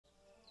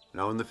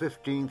Now in the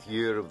 15th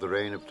year of the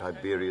reign of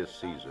Tiberius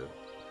Caesar,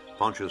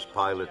 Pontius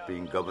Pilate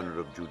being governor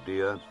of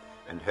Judea,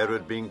 and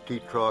Herod being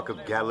tetrarch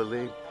of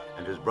Galilee,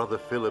 and his brother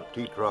Philip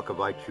tetrarch of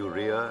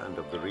Iturea and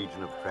of the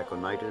region of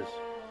Trachonitis,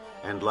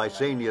 and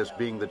Lysanias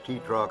being the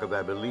tetrarch of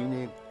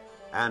Abilene,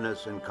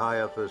 Annas and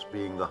Caiaphas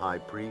being the high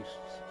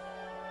priests,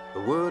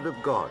 the word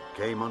of God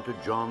came unto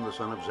John the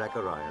son of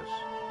Zacharias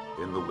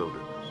in the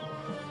wilderness.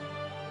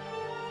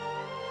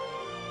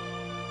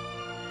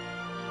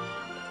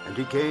 And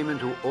he came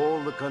into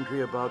all the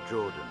country about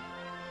Jordan,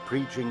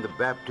 preaching the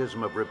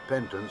baptism of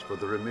repentance for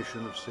the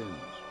remission of sins.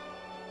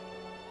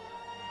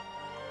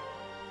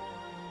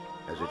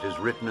 As it is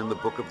written in the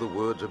book of the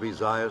words of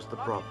Isaiah the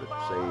prophet,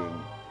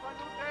 saying,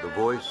 the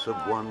voice of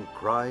one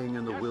crying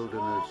in the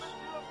wilderness,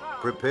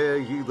 prepare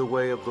ye the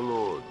way of the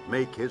Lord,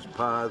 make his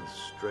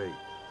paths straight.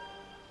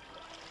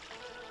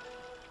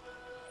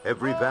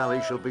 Every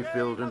valley shall be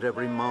filled, and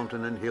every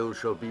mountain and hill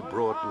shall be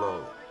brought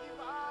low.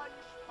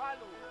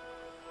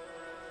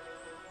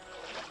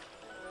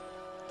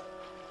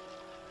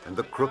 And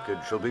the crooked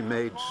shall be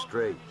made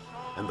straight,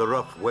 and the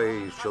rough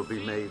ways shall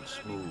be made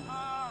smooth.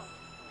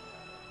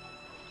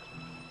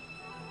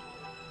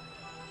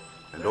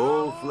 And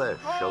all flesh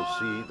shall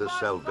see the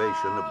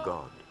salvation of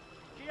God.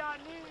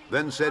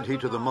 Then said he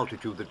to the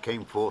multitude that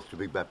came forth to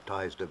be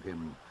baptized of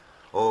him,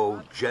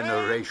 O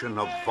generation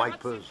of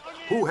vipers,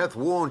 who hath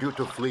warned you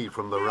to flee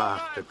from the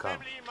wrath to come?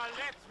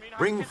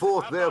 Bring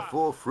forth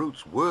therefore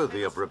fruits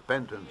worthy of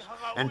repentance,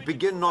 and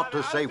begin not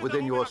to say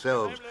within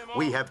yourselves,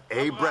 we have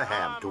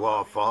Abraham to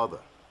our father.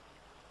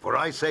 For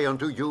I say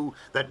unto you,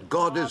 that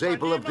God is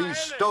able of these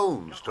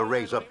stones to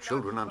raise up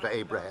children unto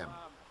Abraham.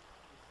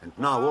 And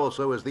now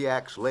also is the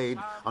axe laid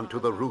unto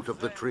the root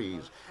of the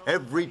trees.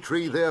 Every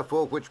tree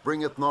therefore which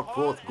bringeth not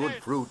forth good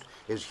fruit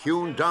is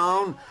hewn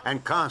down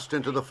and cast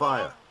into the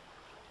fire.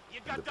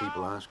 And the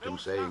people asked him,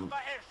 saying,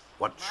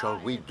 what shall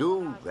we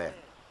do then?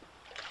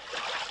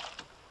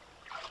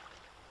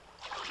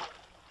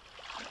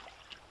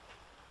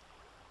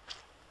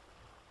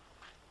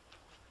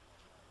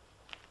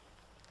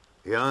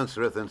 He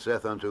answereth and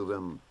saith unto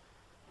them,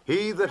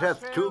 he that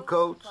hath two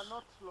coats,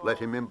 let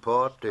him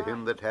impart to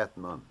him that hath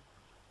none.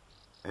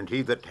 And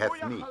he that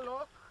hath meat,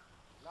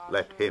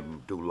 let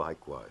him do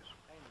likewise.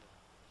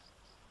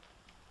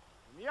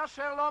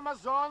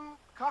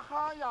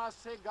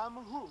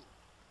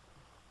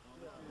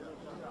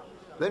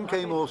 Then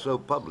came also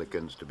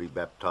publicans to be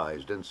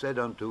baptized, and said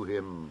unto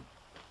him,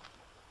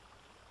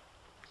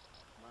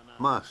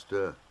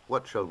 Master,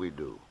 what shall we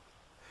do?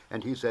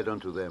 And he said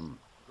unto them,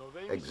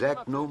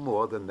 exact no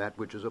more than that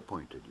which is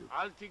appointed you.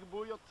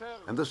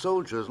 And the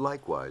soldiers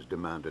likewise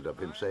demanded of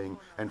him, saying,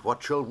 and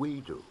what shall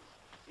we do?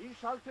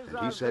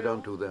 And he said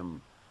unto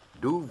them,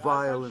 do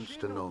violence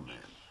to no man,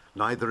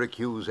 neither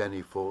accuse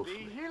any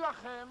falsely,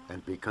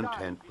 and be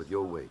content with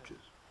your wages.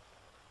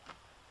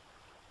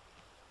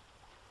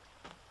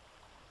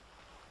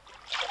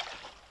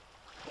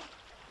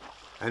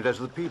 And as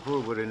the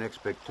people were in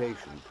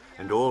expectation,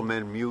 and all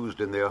men mused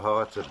in their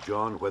hearts of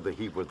John, whether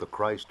he were the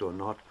Christ or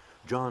not,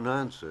 John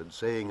answered,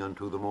 saying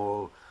unto them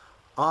all,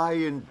 I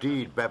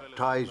indeed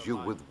baptize you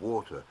with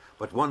water,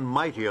 but one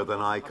mightier than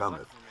I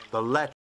cometh, the latchet